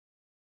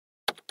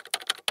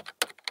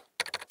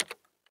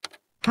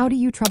How do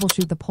you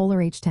troubleshoot the Polar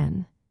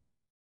H10?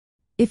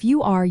 If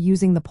you are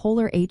using the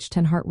Polar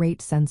H10 heart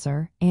rate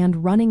sensor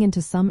and running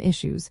into some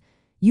issues,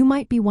 you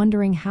might be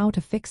wondering how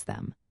to fix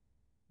them.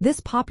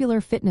 This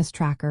popular fitness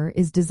tracker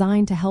is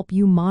designed to help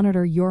you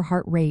monitor your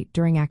heart rate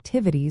during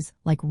activities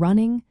like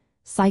running,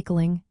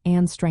 cycling,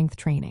 and strength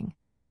training.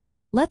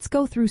 Let's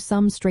go through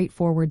some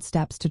straightforward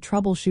steps to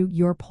troubleshoot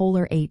your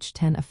Polar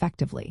H10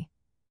 effectively.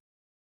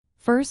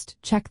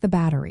 First, check the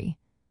battery.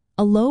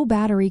 A low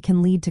battery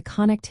can lead to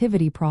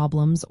connectivity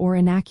problems or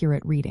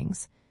inaccurate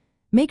readings.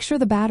 Make sure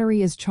the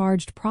battery is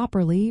charged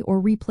properly or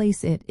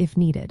replace it if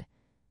needed.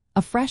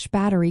 A fresh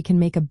battery can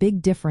make a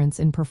big difference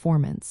in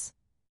performance.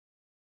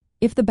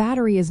 If the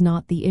battery is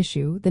not the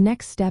issue, the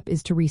next step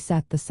is to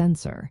reset the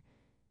sensor.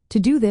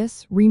 To do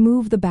this,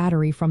 remove the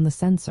battery from the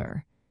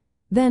sensor.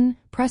 Then,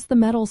 press the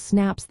metal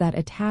snaps that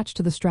attach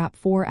to the strap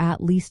for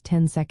at least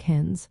 10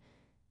 seconds.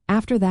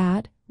 After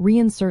that,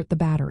 reinsert the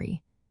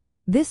battery.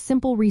 This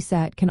simple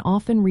reset can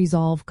often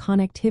resolve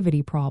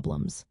connectivity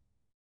problems.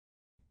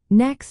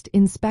 Next,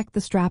 inspect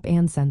the strap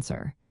and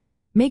sensor.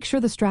 Make sure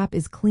the strap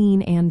is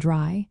clean and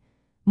dry.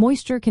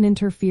 Moisture can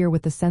interfere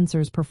with the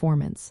sensor's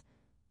performance.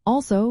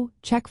 Also,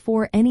 check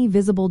for any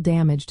visible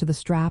damage to the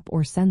strap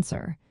or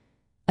sensor.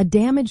 A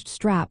damaged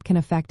strap can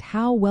affect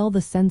how well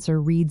the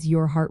sensor reads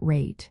your heart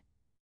rate.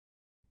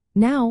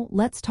 Now,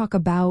 let's talk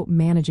about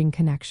managing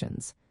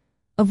connections.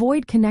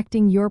 Avoid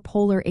connecting your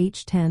Polar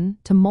H10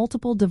 to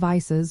multiple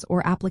devices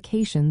or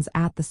applications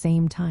at the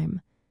same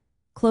time.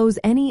 Close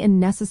any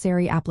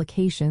unnecessary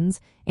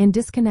applications and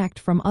disconnect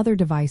from other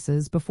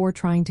devices before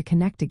trying to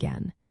connect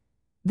again.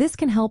 This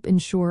can help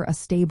ensure a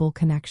stable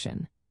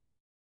connection.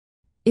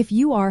 If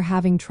you are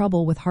having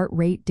trouble with heart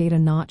rate data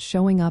not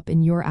showing up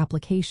in your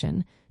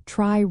application,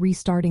 try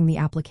restarting the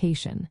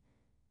application.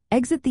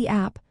 Exit the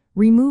app,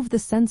 remove the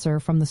sensor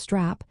from the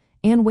strap,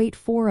 and wait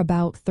for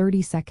about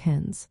 30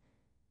 seconds.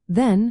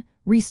 Then,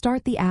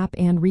 restart the app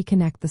and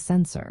reconnect the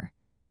sensor.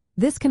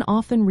 This can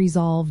often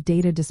resolve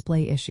data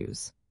display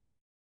issues.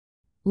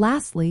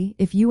 Lastly,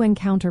 if you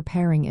encounter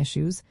pairing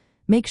issues,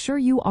 make sure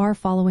you are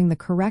following the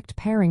correct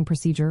pairing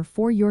procedure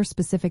for your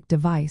specific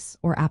device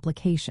or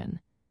application.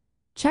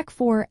 Check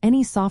for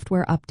any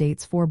software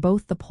updates for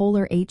both the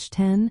Polar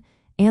H10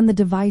 and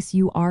the device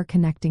you are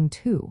connecting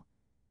to.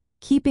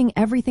 Keeping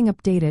everything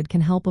updated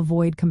can help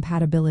avoid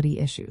compatibility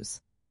issues.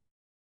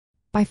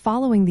 By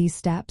following these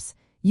steps,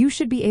 you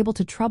should be able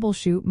to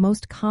troubleshoot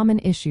most common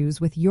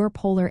issues with your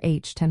Polar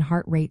H10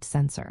 heart rate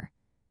sensor.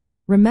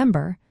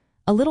 Remember,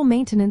 a little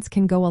maintenance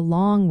can go a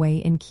long way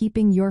in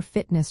keeping your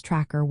fitness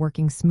tracker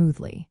working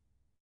smoothly.